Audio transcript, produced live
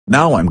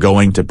Now I'm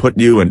going to put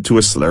you into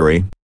a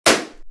slurry.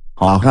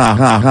 Ha ha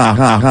ha ha ha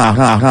ha ha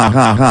ha ha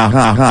ha ha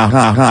ha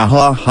ha ha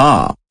ha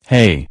ha.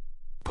 Hey.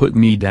 Put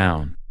me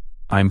down.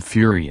 I'm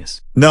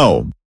furious.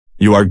 No.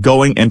 You are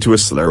going into a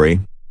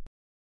slurry.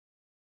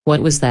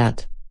 What was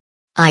that?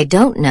 I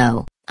don't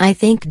know. I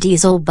think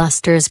Diesel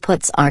Busters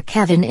puts our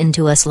Kevin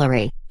into a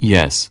slurry.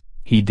 Yes,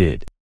 he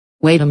did.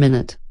 Wait a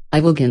minute.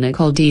 I will gonna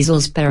call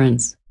Diesel's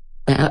parents.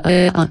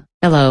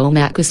 Hello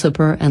Macca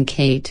Super and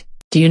Kate.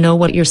 Do you know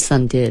what your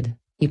son did?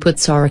 He put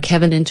Sarah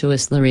Kevin into a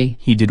slurry.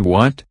 He did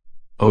what?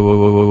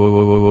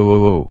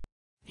 Oh.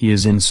 He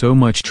is in so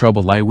much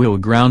trouble. I will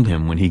ground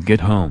him when he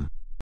get home.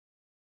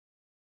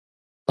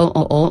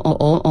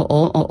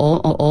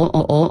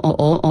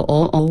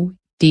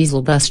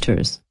 Diesel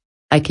Busters.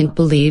 I can't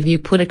believe you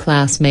put a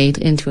classmate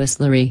into a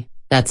slurry.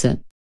 That's it.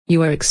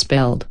 You are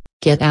expelled.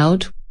 Get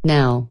out,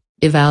 now.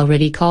 I've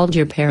already called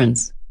your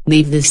parents.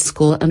 Leave this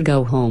school and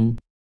go home.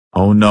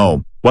 Oh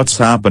no, what's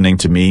happening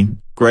to me?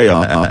 Gray.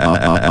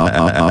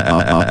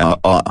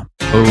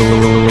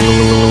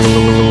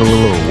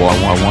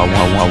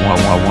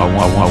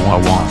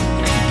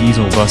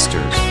 Diesel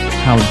Busters,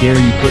 how dare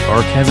you put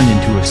our Kevin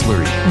into a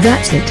slurry?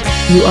 That's it.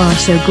 You are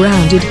so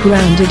grounded. For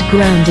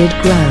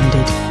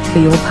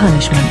your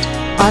punishment,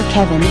 our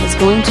Kevin is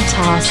going to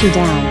toss you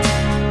down.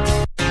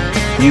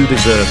 You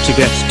deserve to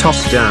get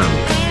tossed down.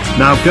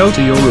 Now go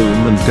to your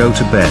room and go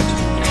to bed.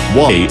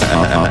 Wait.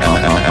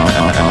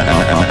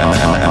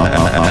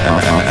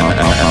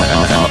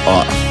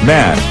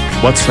 Man,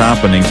 what's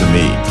happening to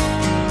me?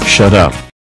 Shut up.